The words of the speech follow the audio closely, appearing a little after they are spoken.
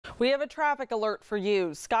We have a traffic alert for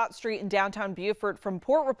you. Scott Street in downtown Beaufort from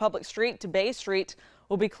Port Republic Street to Bay Street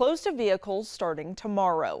will be closed to vehicles starting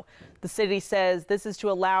tomorrow. The city says this is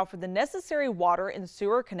to allow for the necessary water and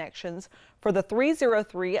sewer connections for the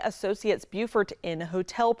 303 Associates Beaufort Inn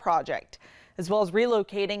Hotel project, as well as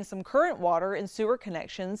relocating some current water and sewer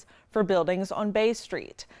connections for buildings on Bay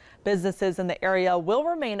Street. Businesses in the area will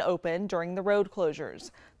remain open during the road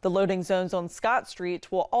closures. The loading zones on Scott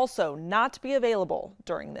Street will also not be available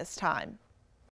during this time.